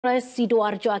Polres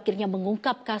Sidoarjo akhirnya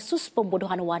mengungkap kasus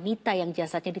pembunuhan wanita yang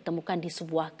jasadnya ditemukan di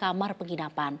sebuah kamar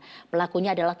penginapan.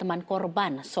 Pelakunya adalah teman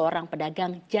korban, seorang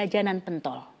pedagang jajanan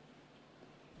pentol.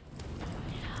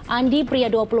 Andi, pria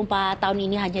 24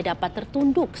 tahun ini hanya dapat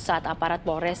tertunduk saat aparat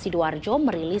Polres Sidoarjo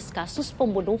merilis kasus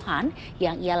pembunuhan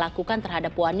yang ia lakukan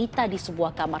terhadap wanita di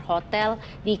sebuah kamar hotel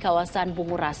di kawasan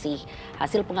Bunuh.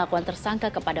 Hasil pengakuan tersangka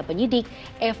kepada penyidik,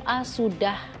 FA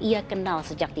sudah ia kenal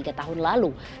sejak 3 tahun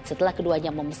lalu. Setelah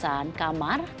keduanya memesan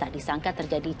kamar, tak disangka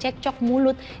terjadi cekcok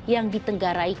mulut yang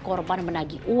ditenggarai korban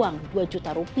menagih uang 2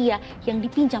 juta rupiah yang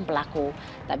dipinjam pelaku.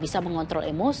 Tak bisa mengontrol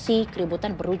emosi,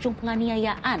 keributan berujung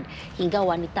penganiayaan hingga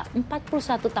wanita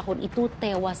 41 tahun itu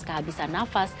tewas kehabisan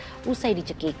nafas usai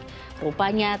dicekik.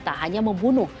 Rupanya tak hanya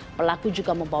membunuh, pelaku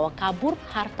juga membawa kabur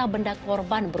harta benda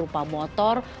korban berupa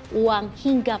motor, uang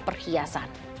hingga perhiasan.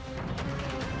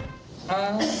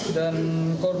 A dan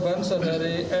korban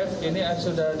saudari F ini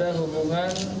sudah ada hubungan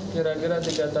kira-kira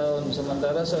 3 tahun.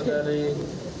 Sementara saudari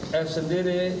F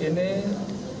sendiri ini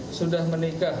sudah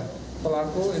menikah.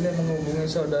 Pelaku ini menghubungi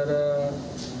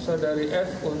saudari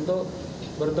F untuk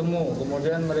bertemu,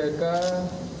 kemudian mereka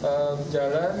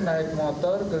jalan naik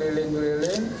motor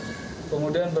keliling-keliling,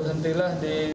 kemudian berhentilah di